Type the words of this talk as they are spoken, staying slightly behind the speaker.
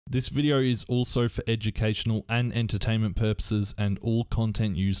This video is also for educational and entertainment purposes, and all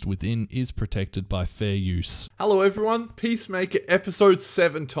content used within is protected by fair use. Hello everyone, Peacemaker episode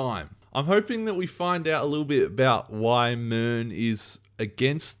 7 time. I'm hoping that we find out a little bit about why Mern is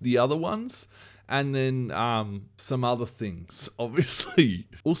against the other ones, and then some other things, obviously.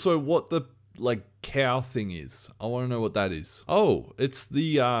 Also, what the cow thing is. I want to know what that is. Oh, it's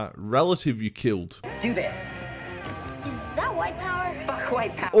the relative you killed. Do this. Is that white power? Fuck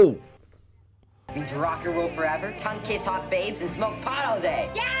white power. Oh. Means rock and roll forever, tongue kiss hot babes, and smoke pot all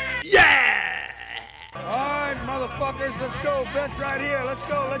day. Yeah! Yeah! Alright, motherfuckers, let's go. Bench right here. Let's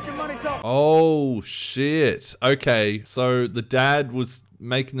go. Let your money talk. Oh, shit. Okay, so the dad was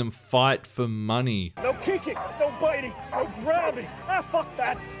making them fight for money. No kicking, no biting, no grabbing. Ah, fuck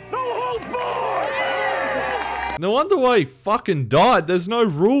that. No holds barred! No wonder why he fucking died. There's no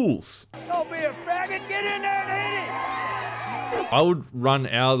rules. Don't be a faggot. Get in there and hit it. I would run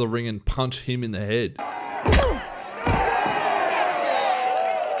out of the ring and punch him in the head.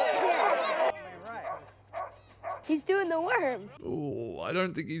 He's doing the worm. Oh, I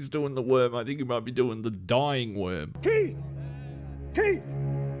don't think he's doing the worm. I think he might be doing the dying worm. Keith! Keith!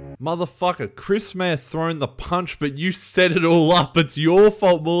 Motherfucker, Chris may have thrown the punch, but you set it all up. It's your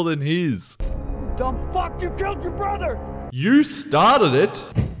fault more than his. Dumb fuck, you killed your brother! You started it.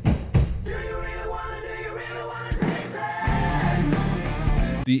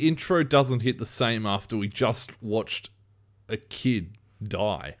 The intro doesn't hit the same after we just watched a kid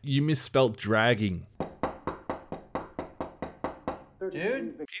die. You misspelled dragging. Dude?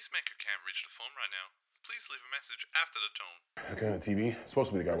 Peacemaker can't reach the phone right now. Please leave a message after the tone. Looking on the TV, it's supposed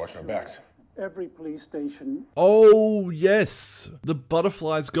to be the guy watching our backs. Every police station. Oh, yes. The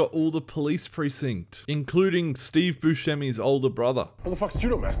Butterflies got all the police precinct, including Steve Buscemi's older brother. Who the fuck's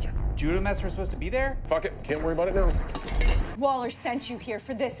Judo Master? Judo Master was supposed to be there? Fuck it, can't worry about it now. Waller sent you here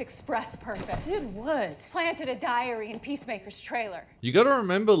for this express purpose. Did what? Planted a diary in Peacemaker's trailer. You gotta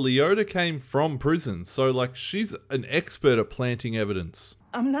remember, Leota came from prison, so she's an expert at planting evidence.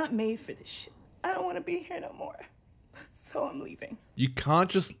 I'm not made for this shit. I don't want to be here no more. So I'm leaving. You can't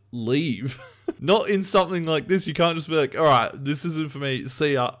just leave. Not in something like this. You can't just be like, all right, this isn't for me.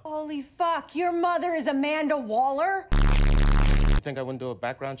 See ya. Holy fuck, your mother is Amanda Waller? You think I wouldn't do a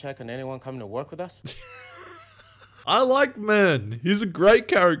background check on anyone coming to work with us? I like Mern. He's a great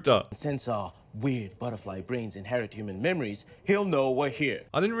character. Since our weird butterfly brains inherit human memories, he'll know we're here.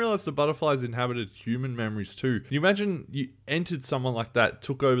 I didn't realize the butterflies inhabited human memories too. Can you imagine you entered someone like that,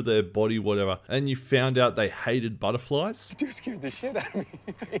 took over their body, whatever, and you found out they hated butterflies? You scared the shit out of me.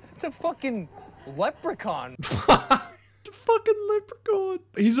 It's a fucking leprechaun. Fucking leprechaun.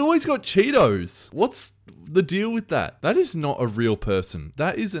 He's always got Cheetos. What's the deal with that? That is not a real person.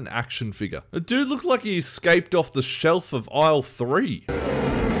 That is an action figure. The dude looked like he escaped off the shelf of aisle 3.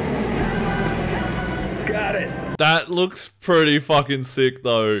 Got it. That looks pretty fucking sick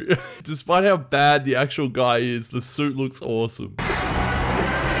though. Despite how bad the actual guy is, the suit looks awesome.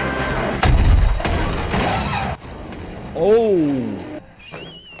 Oh.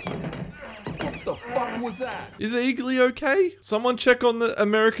 What the fuck was that? Is Eagly okay? Someone check on the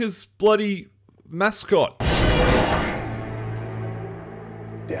America's bloody mascot.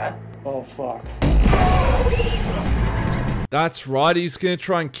 Dad? Oh fuck. That's right, he's gonna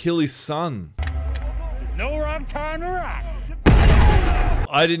try and kill his son. There's no wrong time to rock.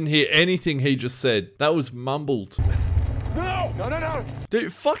 I didn't hear anything he just said. That was mumbled. No! No, no, no!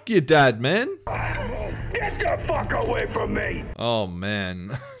 Dude, fuck your dad, man. Get the fuck away from me! Oh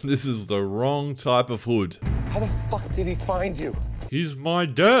man, this is the wrong type of hood. How the fuck did he find you? He's my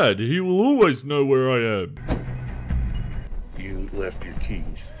dad. He will always know where I am. You left your keys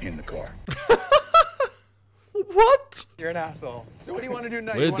in the car. What? You're an asshole. So what do you want to do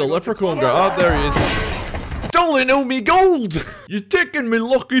now? Where'd the leprechaun go? Oh, there he is. Stolen all me gold! You're taking me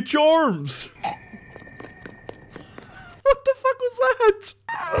lucky charms! What the fuck was that?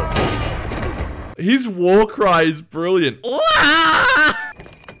 His war cry is brilliant.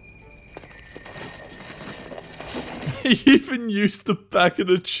 He even used the packet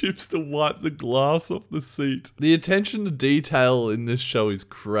of chips to wipe the glass off the seat. The attention to detail in this show is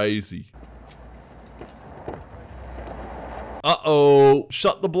crazy. Uh-oh.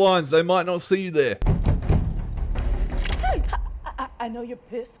 Shut the blinds. They might not see you there. I know you're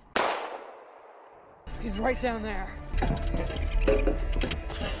pissed. He's right down there. You're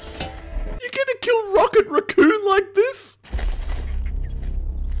gonna kill Rocket Raccoon like this?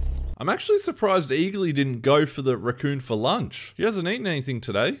 I'm actually surprised Eagly didn't go for the raccoon for lunch. He hasn't eaten anything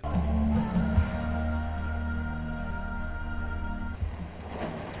today.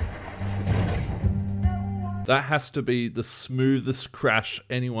 That has to be the smoothest crash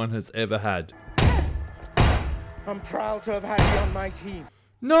anyone has ever had. I'm proud to have had you on my team.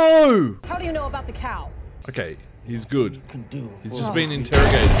 No! How do you know about the cow? Okay, he's good. He's just been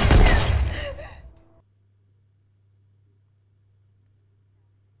interrogated.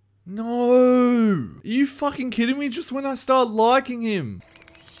 No! Are you fucking kidding me? Just when I start liking him.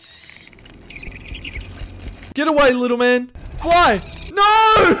 Get away, little man! Fly!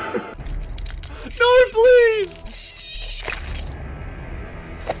 No! No, please!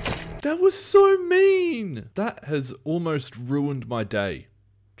 That was so mean! That has almost ruined my day.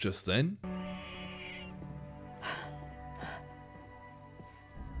 Just then.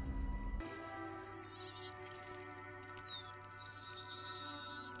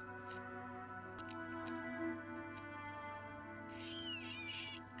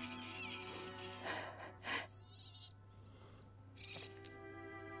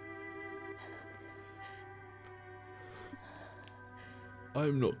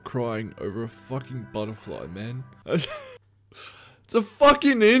 I'm not crying over a fucking butterfly, man. It's a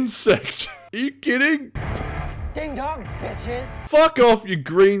fucking insect. Are you kidding? Ding dong, bitches. Fuck off, you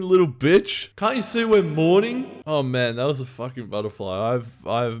green little bitch. Can't you see we're mourning? Oh man, that was a fucking butterfly.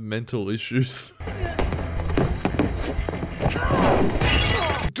 I have mental issues.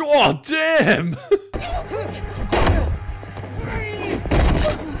 Oh, damn!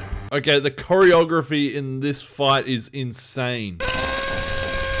 Okay, the choreography in this fight is insane.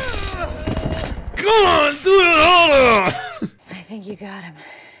 Come on, do it harder! I think you got him.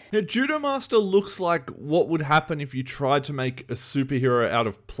 Now, Judo Master looks like what would happen if you tried to make a superhero out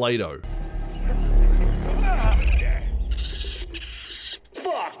of Play-Doh.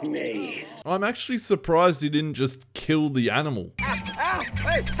 Fuck me. I'm actually surprised he didn't just kill the animal. Ow!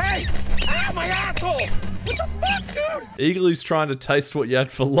 Hey! Hey! Ow, my asshole! What the fuck, dude? Eagly's trying to taste what you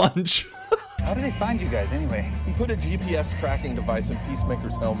had for lunch. How did they find you guys anyway? He put a GPS tracking device in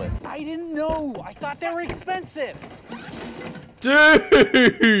Peacemaker's helmet. I didn't know. I thought they were expensive.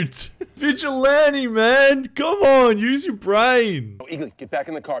 Dude! Vigilante, man! Come on, use your brain! Oh, Eagly, get back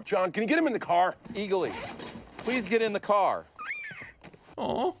in the car. John, can you get him in the car? Eagly, please get in the car.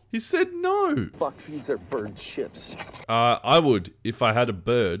 Oh, he said no. Fuck feeds their bird chips. I would, if I had a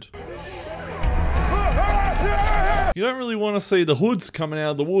bird. You don't really want to see the hoods coming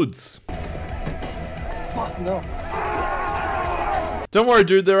out of the woods. Fuck no. Don't worry,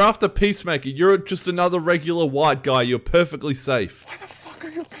 dude, they're after Peacemaker. You're just another regular white guy. You're perfectly safe. Why the fuck are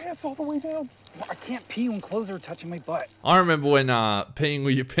your pants all the way down? I can't pee when clothes are touching my butt. I remember when peeing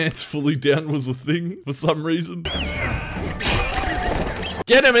with your pants fully down was a thing for some reason.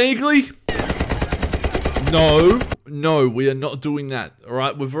 Get him, Eagly! No, no, we are not doing that.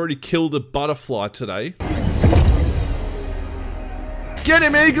 Alright, we've already killed a butterfly today. Get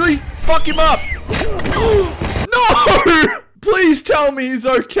him, Eagly! Fuck him up! No! Please tell me he's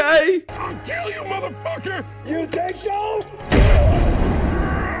okay! I'll kill you, motherfucker! You think so?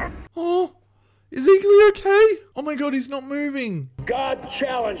 Oh, is Eagly okay? Oh my god, he's not moving. God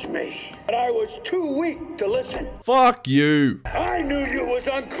challenged me, but I was too weak to listen. Fuck you. I knew you was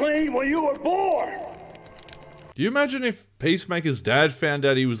unclean when you were born. Do you imagine if Peacemaker's dad found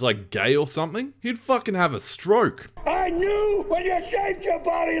out he was like gay or something? He'd fucking have a stroke. I knew when you shaved your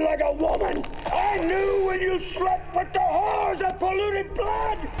body like a woman. I knew when you slept with the whores of polluted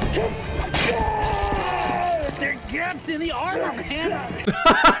blood. There are gaps in the armor, man.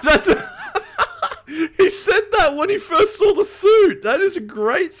 He said that when he first saw the suit. That is a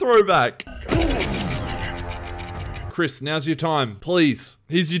great throwback. Chris, now's your time, please.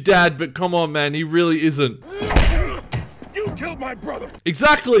 He's your dad, but come on, man, he really isn't. You killed my brother!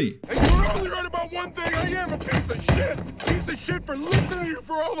 Exactly! And you're only right about one thing, I am a piece of shit! Piece of shit for listening to you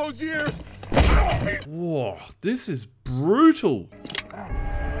for all those years! Whoa, this is brutal.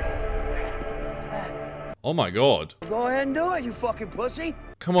 Oh my god. Go ahead and do it, you fucking pussy.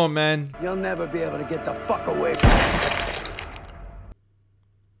 Come on, man. You'll never be able to get the fuck away from me.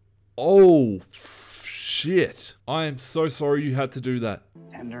 Oh, shit. I am so sorry you had to do that.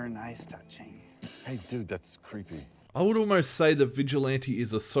 Tender and nice touching. Hey, dude, that's creepy. I would almost say that Vigilante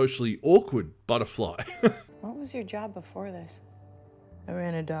is a socially awkward butterfly. What was your job before this? I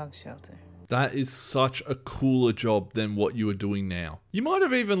ran a dog shelter. That is such a cooler job than what you are doing now. You might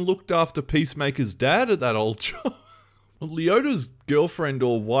have even looked after Peacemaker's dad at that old job. Well, Leota's girlfriend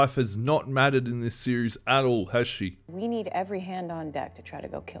or wife has not mattered in this series at all, has she? We need every hand on deck to try to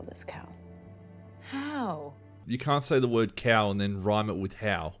go kill this cow. How? You can't say the word cow and then rhyme it with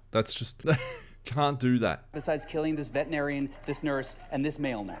how. That's just... Can't do that. Besides killing this veterinarian, this nurse, and this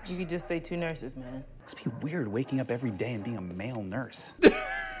male nurse. You could just say 2 nurses, man. Must be weird waking up every day and being a male nurse. What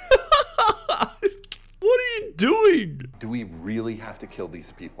are doing? Do we really have to kill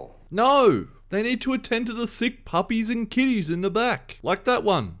these people? No, they need to attend to the sick puppies and kitties in the back. Like that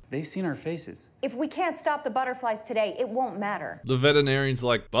one. They've seen our faces. If we can't stop the butterflies today, it won't matter. The veterinarian's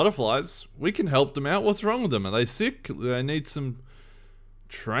like, butterflies? We can help them out. What's wrong with them? Are they sick? They need some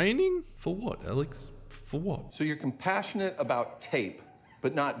training? For what, Alex? For what? So you're compassionate about tape,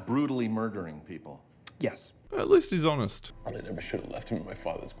 but not brutally murdering people? Yes. At least he's honest. I never should have left him in my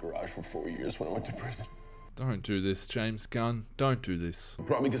father's garage for 4 years when I went to prison. Don't do this, James Gunn. Don't do this.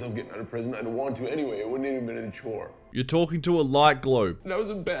 Probably because I was getting out of prison. I didn't want to anyway. It wouldn't even been a chore. You're talking to a light globe. And I was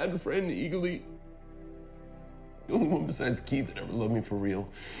a bad friend, eagerly. The only one besides Keith that ever loved me for real.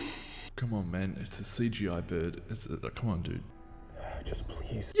 Come on, man. It's a CGI bird. Come on, dude. Just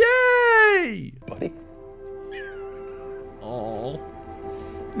please. Yay! Buddy. Oh.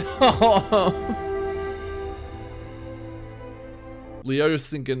 Leota's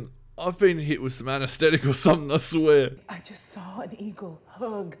thinking, I've been hit with some anesthetic or something, I swear. I just saw an eagle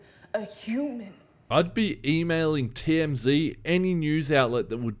hug a human. I'd be emailing TMZ, any news outlet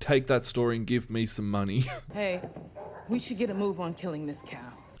that would take that story and give me some money. Hey, we should get a move on killing this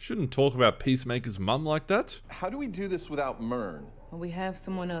cow. Shouldn't talk about Peacemaker's mum like that. How do we do this without Myrn? Well, we have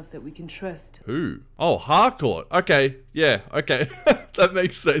someone else that we can trust. Who? Oh, Harcourt. Okay, yeah, okay. That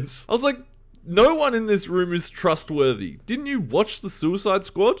makes sense. I was like, no one in this room is trustworthy. Didn't you watch the Suicide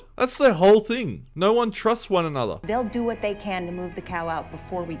Squad? That's their whole thing. No one trusts one another. They'll do what they can to move the cow out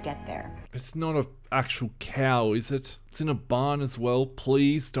before we get there. It's not an actual cow, is it? It's in a barn as well.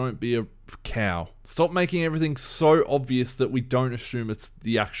 Please don't be a cow. Stop making everything so obvious that we don't assume it's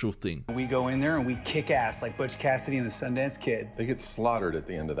the actual thing. We go in there and we kick ass like Butch Cassidy and the Sundance Kid. They get slaughtered at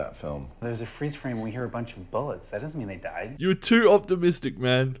the end of that film. There's a freeze frame where we hear a bunch of bullets. That doesn't mean they died. You're too optimistic,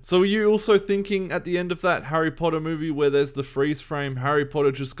 man. So are you also thinking at the end of that Harry Potter movie where there's the freeze frame, Harry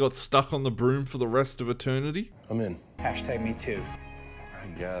Potter just got stuck on the broom for the rest of eternity? I'm in. Hashtag me too. I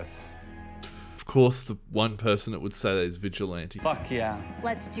guess. Of course, the one person that would say that is Vigilante. Fuck yeah.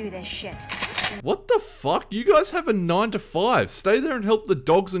 Let's do this shit. What the fuck? You guys have a 9 to 5. Stay there and help the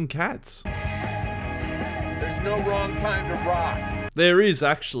dogs and cats. There's no wrong time to rock. There is,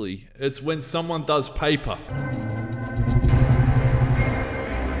 actually. It's when someone does paper.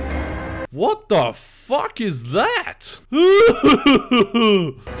 What the fuck is that?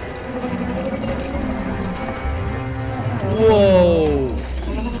 Whoa.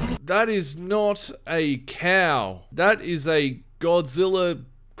 That is not a cow. That is a Godzilla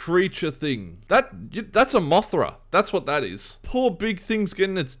creature thing. That's a Mothra. That's what that is. Poor big thing's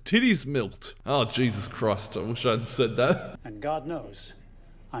getting its titties milked. Oh, Jesus Christ. I wish I'd said that. And God knows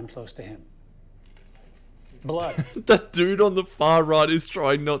I'm close to him. Blood. That dude on the far right is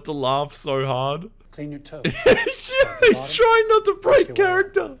trying not to laugh so hard. Clean your toes. Yeah, he's trying not to break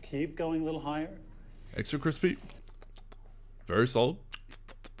character. Keep going a little higher. Extra crispy. Very solid.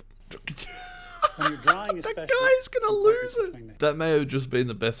 When you're drawing, that guy's gonna lose it. That may have just been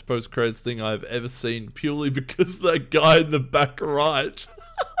the best post-credits thing I've ever seen, purely because that guy in the back right,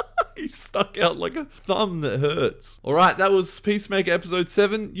 he stuck out like a thumb that hurts. Alright, that was Peacemaker episode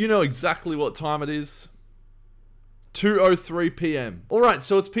 7. You know exactly what time it is. 2:03 p.m. Alright,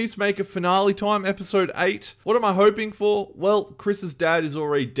 so it's Peacemaker finale time, episode 8. What am I hoping for? Well, Chris's dad is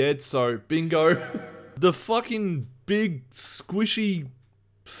already dead, so bingo. The fucking big, squishy,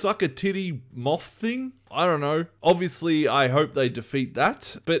 sucker titty moth thing? I don't know. Obviously, I hope they defeat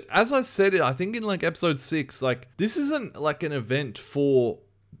that. But as I said, I think in like episode 6, like this isn't like an event for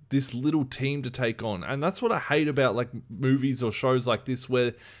this little team to take on. And that's what I hate about like movies or shows like this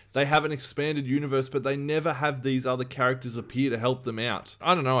where they have an expanded universe, but they never have these other characters appear to help them out.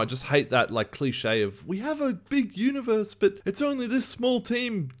 I don't know. I just hate that like cliche of we have a big universe, but it's only this small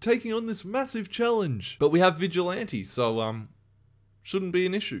team taking on this massive challenge. But we have Vigilante, so shouldn't be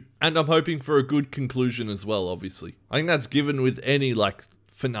an issue. And I'm hoping for a good conclusion as well, obviously. I think that's given with any, like,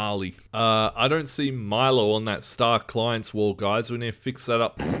 finale. I don't see Milo on that Star Clients wall, guys. We need to fix that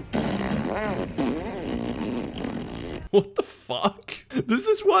up. What the fuck? This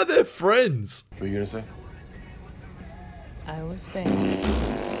is why they're friends. What are you gonna say? I was saying...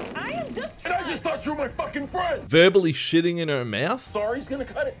 I am just trying. And I just thought you were my fucking friend. Verbally shitting in her mouth? Sorry, he's gonna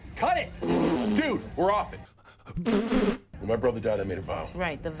cut it. Cut it! Dude, we're off it. When my brother died, I made a vow.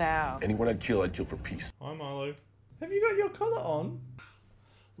 Right, the vow. Anyone I'd kill for peace. Hi, Milo. Have you got your collar on?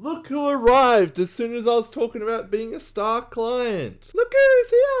 Look who arrived as soon as I was talking about being a Star Client. Look who's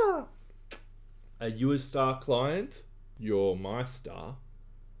here. Are you a Star Client? You're my star.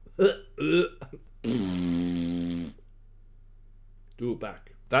 Do it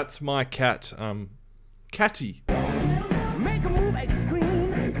back. That's my cat, Catty. Make a move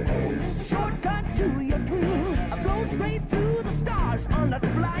extreme. Shortcut to your dream. straight to the stars on that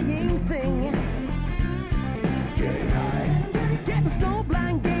flying thing. Getting high, getting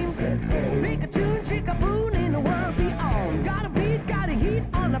snowblind games. Pick a tune, chick a boon in the world beyond. Got a beat, got a heat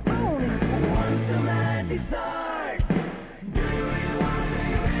on the phone. Once the magic starts, do you really want to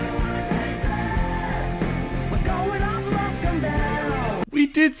taste it? What's going on, must come down. We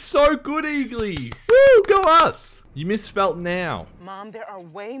did so good, Eagly. Woo, go us. You misspelt now. Mom, there are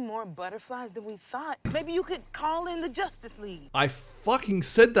way more butterflies than we thought. Maybe you could call in the Justice League. I fucking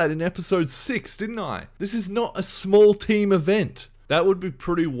said that in episode 6, didn't I? This is not a small team event. That would be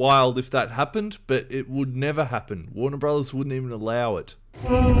pretty wild if that happened, but it would never happen. Warner Brothers wouldn't even allow it.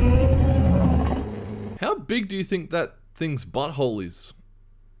 How big do you think that thing's butthole is?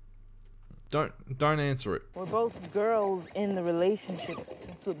 Don't answer it. We're both girls in the relationship.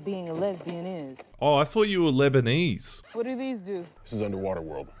 That's what being a lesbian is. Oh, I thought you were Lebanese. What do these do? This is Underwater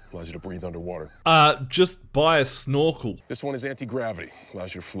World. Allows you to breathe underwater. Just buy a snorkel. This one is anti-gravity.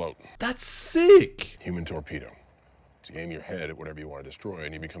 Allows you to float. That's sick. Human torpedo. So you aim your head at whatever you want to destroy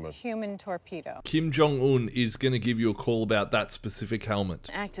and you become a... Human torpedo. Kim Jong-un is going to give you a call about that specific helmet.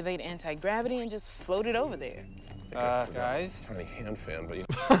 Activate anti-gravity and just float it over there. Guys? Tiny hand fan, but you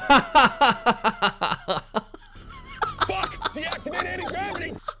know... Fuck! Deactivate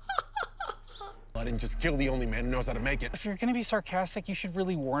anti-gravity! I didn't just kill the only man who knows how to make it. If you're gonna be sarcastic, you should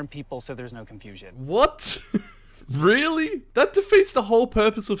really warn people so there's no confusion. What? Really? That defeats the whole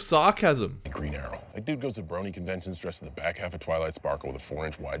purpose of sarcasm. Green Arrow. That dude goes to brony conventions dressed in the back half of Twilight Sparkle with a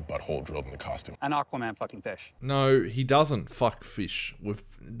 4-inch wide butthole drilled in the costume. An Aquaman fucking fish. No, he doesn't fuck fish.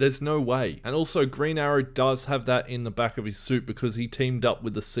 There's no way. And also, Green Arrow does have that in the back of his suit because he teamed up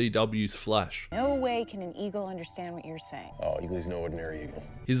with the CW's Flash. No way can an eagle understand what you're saying. Oh, Eagly's no ordinary eagle.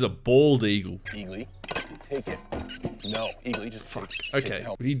 He's a bald eagle. Eagly, take it. No, Eagly, just fuck. Okay,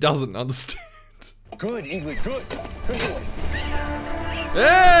 he doesn't understand. Good, Eagly, good. Good boy.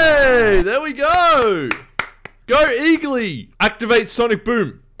 Hey, there we go. Go, Eagly. Activate Sonic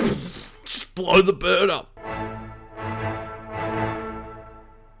Boom. Just blow the bird up.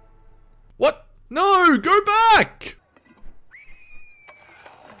 What? No, go back.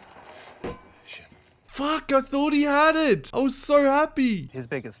 Shit. Fuck, I thought he had it. I was so happy. His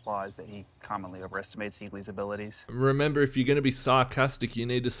biggest flaw is that he commonly overestimates Eagly's abilities. Remember, if you're going to be sarcastic, you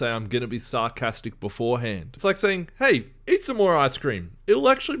need to say, I'm going to be sarcastic beforehand. It's like saying, hey, eat some more ice cream. It'll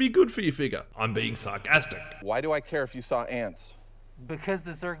actually be good for your figure. I'm being sarcastic. Why do I care if you saw ants? Because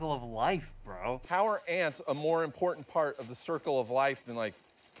the circle of life, bro. How are ants a more important part of the circle of life than, like,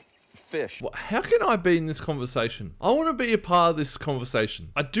 fish? How can I be in this conversation? I want to be a part of this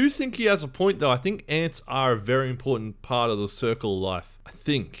conversation. I do think he has a point, though. I think ants are a very important part of the circle of life. I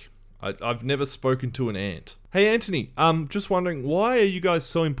think. I've never spoken to an ant. Hey, Anthony, just wondering, why are you guys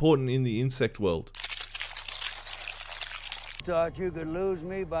so important in the insect world? Thought you could lose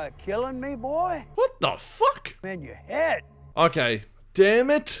me by killing me, boy? What the fuck? In your head. Okay,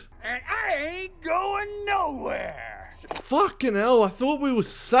 damn it. And I ain't going nowhere. Fucking hell, I thought we were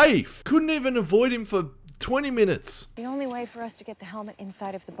safe. Couldn't even avoid him for 20 minutes. The only way for us to get the helmet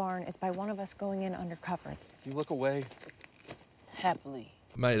inside of the barn is by one of us going in undercover. You look away. Happily.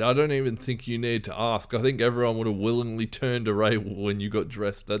 Mate, I don't even think you need to ask. I think everyone would have willingly turned away when you got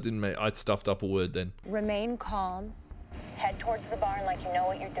dressed. That didn't make... I stuffed up a word then. Remain calm. Head towards the barn like you know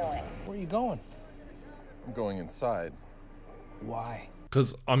what you're doing. Where are you going? I'm going inside. Why?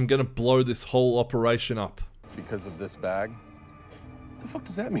 Because I'm going to blow this whole operation up. Because of this bag? What the fuck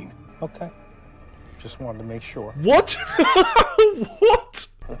does that mean? Okay. Just wanted to make sure. What? What?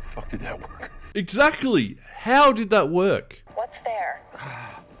 How the fuck did that work? Exactly. How did that work? What's there?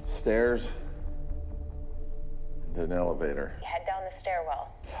 Stairs. And an elevator. Head down the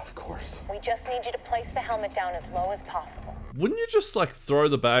stairwell. Of course. We just need you to place the helmet down as low as possible. Wouldn't you just like throw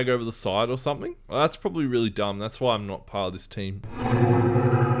the bag over the side or something? Well, that's probably really dumb. That's why I'm not part of this team.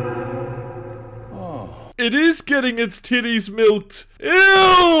 Oh. It is getting its titties milked.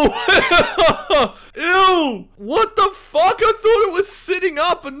 Ew! Ew! What the fuck? I thought it was sitting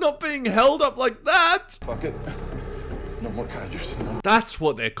up and not being held up like that. Fuck it. No more kaijus. That's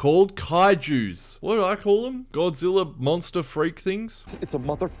what they're called, kaijus. What do I call them? Godzilla monster freak things? It's a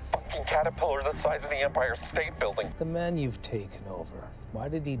motherfucking caterpillar the size of the Empire State Building. The man you've taken over, why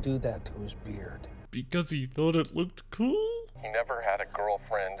did he do that to his beard? Because he thought it looked cool? He never had a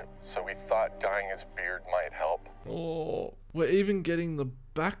girlfriend, so he thought dyeing his beard might help. Oh, we're even getting the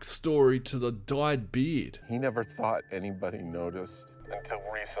backstory to the dyed beard. He never thought anybody noticed until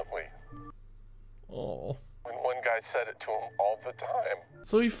recently. Oh. When one guy said it to him all the time.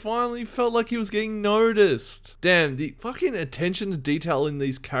 So he finally felt like he was getting noticed. Damn, the fucking attention to detail in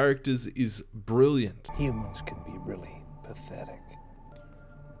these characters is brilliant. Humans can be really pathetic.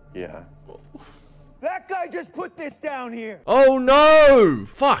 Yeah. That guy just put this down here. Oh no!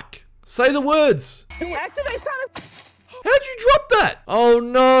 Fuck! Say the words! Activate sonic. How'd you drop that? Oh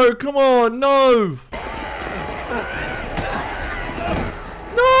no, come on, no!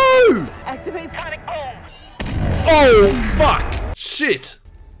 No! Activate sonic boom. Oh, fuck! Shit!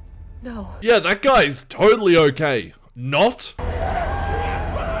 No. Yeah, that guy's totally okay. Not?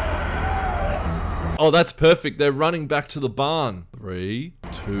 Oh, that's perfect. They're running back to the barn. 3,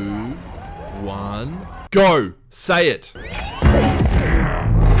 2, 1. Go! Say it!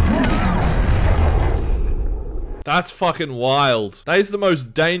 That's fucking wild. That is the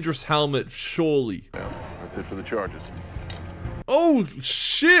most dangerous helmet, surely. Yeah, that's it for the charges. Oh,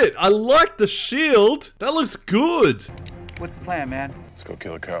 shit! I like the shield! That looks good! What's the plan, man? Let's go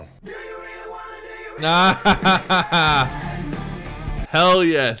kill a cow. Nah. Hell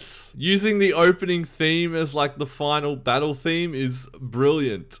yes. Using the opening theme as like the final battle theme is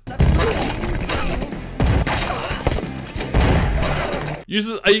brilliant. Are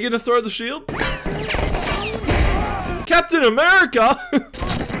you gonna throw the shield? Captain America?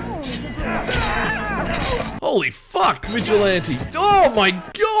 Holy fuck, Vigilante. Oh my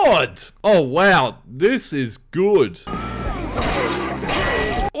god. Oh wow, this is good.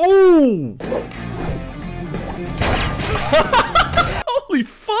 Ooh. Holy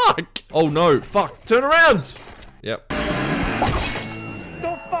fuck. Oh no, fuck. Turn around. Yep.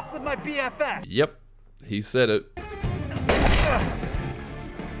 Don't fuck with my BFF. Yep. He said it.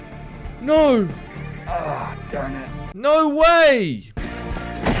 No. Ah, darn it. No way.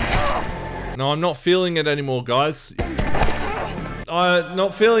 No, I'm not feeling it anymore, guys. I'm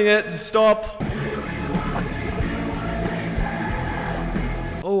not feeling it. Stop.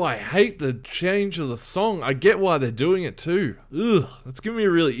 Oh, I hate the change of the song. I get why they're doing it too. Ugh, that's giving me a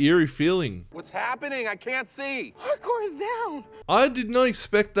really eerie feeling. What's happening? I can't see. Hardcore is down. I did not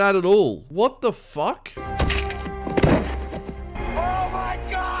expect that at all. What the fuck? Oh my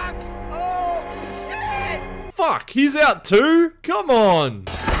god! Oh shit! Fuck, he's out too? Come on.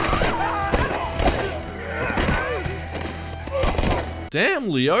 Damn,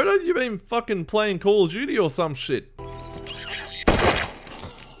 Leota, you been fucking playing Call of Duty or some shit.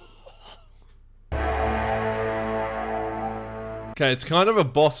 Okay, it's kind of a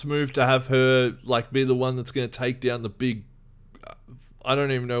boss move to have her, like, be the one that's going to take down the big... I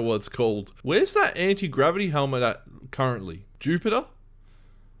don't even know what it's called. Where's that anti-gravity helmet at currently? Jupiter?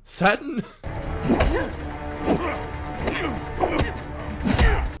 Saturn?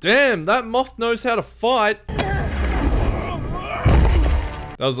 Damn, that moth knows how to fight.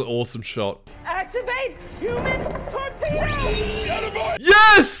 That was an awesome shot. Activate human torpedo.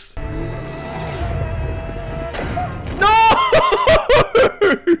 Yes! No!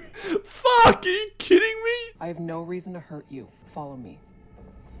 Fuck, are you kidding me? I have no reason to hurt you. Follow me.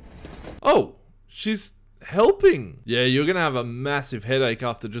 Oh, she's helping. Yeah, you're gonna have a massive headache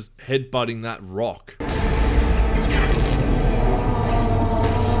after just headbutting that rock.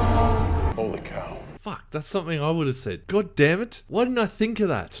 Holy cow. Fuck, that's something I would have said. God damn it. Why didn't I think of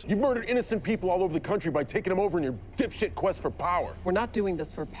that? You murdered innocent people all over the country by taking them over in your dipshit quest for power. We're not doing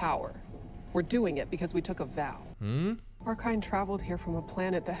this for power. We're doing it because we took a vow. Our kind traveled here from a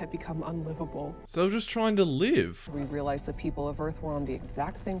planet that had become unlivable. So just trying to live. We realized the people of Earth were on the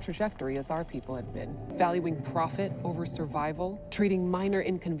exact same trajectory as our people had been, valuing profit over survival, treating minor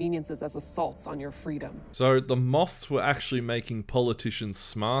inconveniences as assaults on your freedom. So the moths were actually making politicians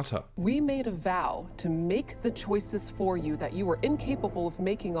smarter. We made a vow to make the choices for you that you were incapable of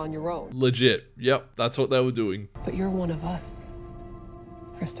making on your own. Legit. Yep, that's what they were doing. But you're one of us,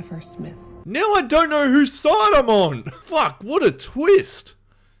 Christopher Smith. Now I don't know whose side I'm on. Fuck, what a twist.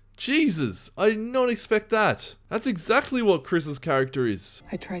 Jesus, I did not expect that. That's exactly what Chris's character is.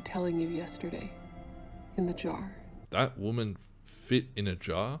 I tried telling you yesterday, in the jar. That woman fit in a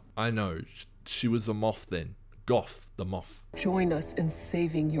jar? I know, she was a moth then. Goth, the moth. Join us in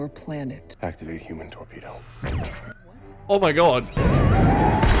saving your planet. Activate human torpedo. Oh my god.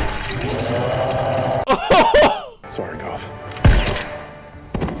 Sorry, Goth.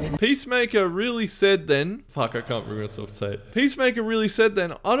 Peacemaker really said then, fuck, I can't bring myself to say it. Peacemaker really said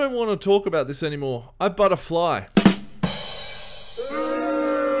then, I don't want to talk about this anymore. I butterfly.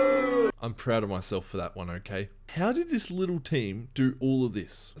 I'm proud of myself for that one, okay? How did this little team do all of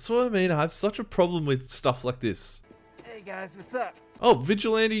this? That's what I mean, I have such a problem with stuff like this. Hey guys, what's up? Oh,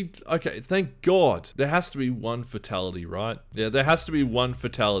 Vigilante. Okay, thank God. There has to be one fatality, right? Yeah, there has to be one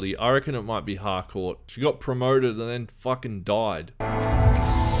fatality. I reckon it might be Harcourt. She got promoted and then fucking died.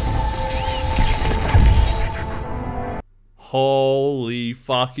 Holy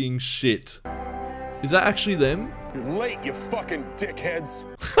fucking shit. Is that actually them? You're late, you fucking dickheads.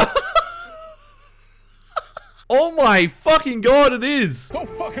 Oh my fucking God, it is! Go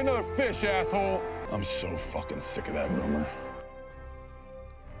fuck another fish, asshole. I'm so fucking sick of that rumor.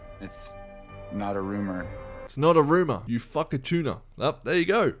 It's not a rumor. It's not a rumor. You fuck a tuna. Oh, there you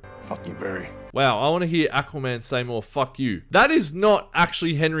go. Fuck you, Barry. Wow, I want to hear Aquaman say more fuck you. That is not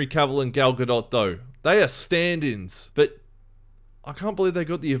actually Henry Cavill and Gal Gadot though. They are stand-ins. But I can't believe they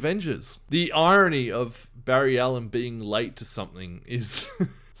got the Avengers. The irony of Barry Allen being late to something is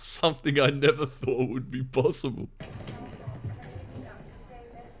something I never thought would be possible.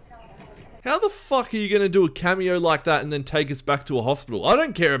 How the fuck are you going to do a cameo like that and then take us back to a hospital? I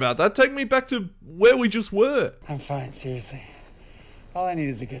don't care about that. Take me back to where we just were. I'm fine, seriously. All I need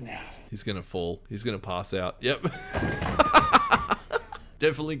is a good nap. He's going to fall. He's going to pass out. Yep.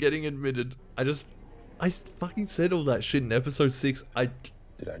 Definitely getting admitted. I fucking said all that shit in episode 6. I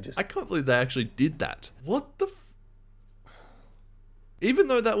can't believe they actually did that. What the Even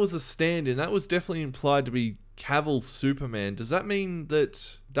though that was a stand-in, that was definitely implied to be Cavill's Superman. Does that mean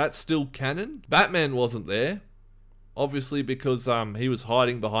that that's still canon? Batman wasn't there. Obviously because he was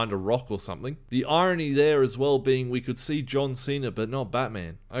hiding behind a rock or something. The irony there as well being we could see John Cena but not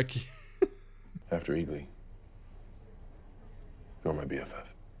Batman. Okay. After Eagly, you're my BFF.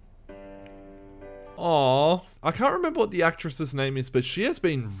 Aww. I can't remember what the actress's name is, but she has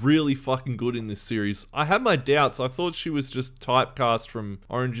been really fucking good in this series. I had my doubts. I thought she was just typecast from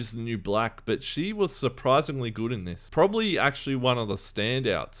Orange is the New Black, but she was surprisingly good in this. Probably actually one of the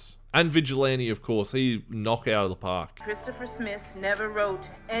standouts. And Vigilante, of course. He knocked out of the park. Christopher Smith never wrote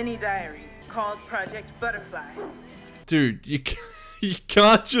any diary called Project Butterfly. Dude, you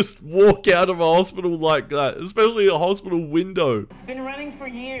can't just walk out of a hospital like that, especially a hospital window. It's been running for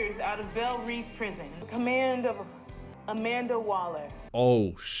years out of Belle Reef Prison. Command of Amanda Waller.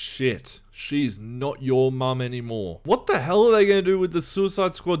 Oh shit. She's not your mum anymore. What the hell are they going to do with the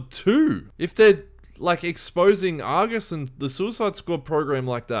Suicide Squad 2? If they're like exposing Argus and the Suicide Squad program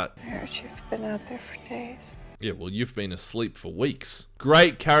like that. I heard you've been out there for days. Yeah, well, you've been asleep for weeks.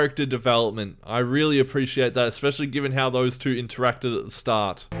 Great character development. I really appreciate that, especially given how those two interacted at the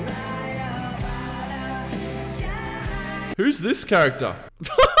start. Who's this character?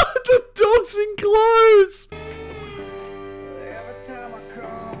 The dog's in clothes!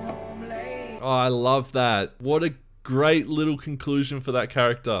 Oh, I love that. What a great little conclusion for that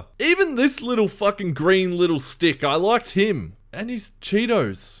character. Even this little fucking green little stick, I liked him. And his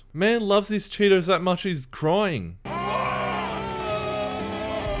Cheetos. Man loves his Cheetos that much he's crying.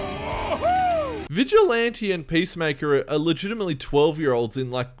 Vigilante and Peacemaker are legitimately 12-year-olds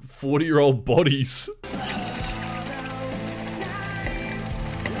in like 40-year-old bodies.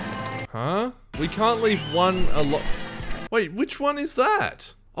 Huh? We can't leave one alone. Wait, which one is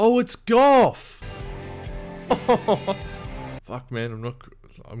that? Oh, it's Goff. Oh. Fuck, man,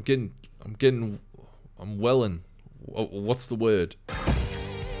 I'm welling. What's the word?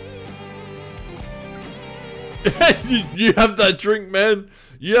 You have that drink, man.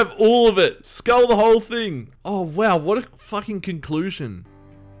 You have all of it. Scull the whole thing. Oh, wow. What a fucking conclusion.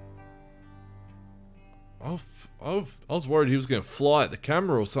 I was worried he was going to fly at the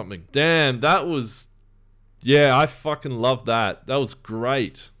camera or something. Damn, that was... Yeah, I fucking love that. That was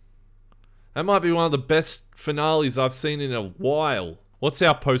great. That might be one of the best finales I've seen in a while. What's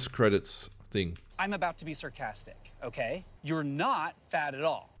our post-credits thing? I'm about to be sarcastic, okay? You're not fat at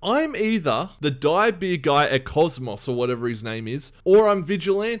all. I'm either the dye beer guy at Cosmos or whatever his name is, or I'm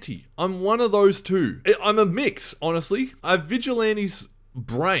Vigilante. I'm one of those two. I'm a mix, honestly. I have Vigilante's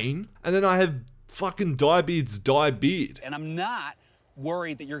brain, and then I have fucking Dyebeard's dye beard. And I'm not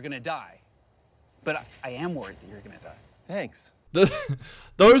worried that you're gonna die. But I am worried that you're gonna die. Thanks.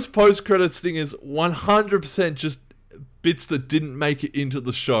 Those post-credits thing is 100% just bits that didn't make it into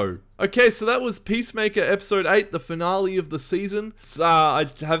the show. Okay, so that was Peacemaker episode 8, the finale of the season. I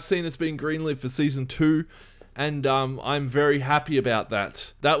have seen it's been greenlit for season 2, and I'm very happy about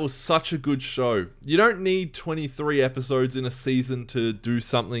that. That was such a good show. You don't need 23 episodes in a season to do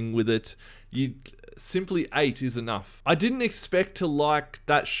something with it. Simply 8 is enough. I didn't expect to like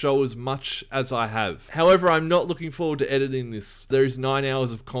that show as much as I have. However, I'm not looking forward to editing this. There is 9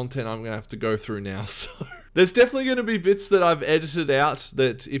 hours of content I'm going to have to go through now, so... There's definitely going to be bits that I've edited out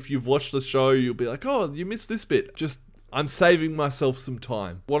that if you've watched the show, you'll be like, oh, you missed this bit. Just I'm saving myself some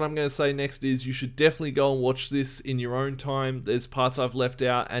time. What I'm going to say next is you should definitely go and watch this in your own time. There's parts I've left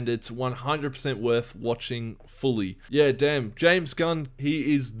out and it's 100% worth watching fully. Yeah, damn. James Gunn,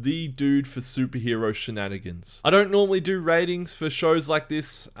 he is the dude for superhero shenanigans. I don't normally do ratings for shows like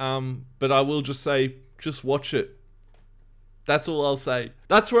this, but I will just say, just watch it. That's all I'll say.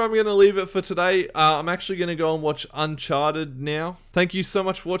 That's where I'm going to leave it for today. I'm actually going to go and watch Uncharted now. Thank you so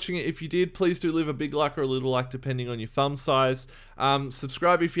much for watching it. If you did, please do leave a big like or a little like depending on your thumb size.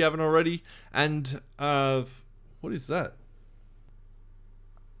 Subscribe if you haven't already. And, what is that?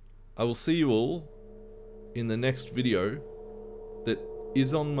 I will see you all in the next video that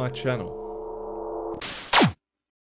is on my channel.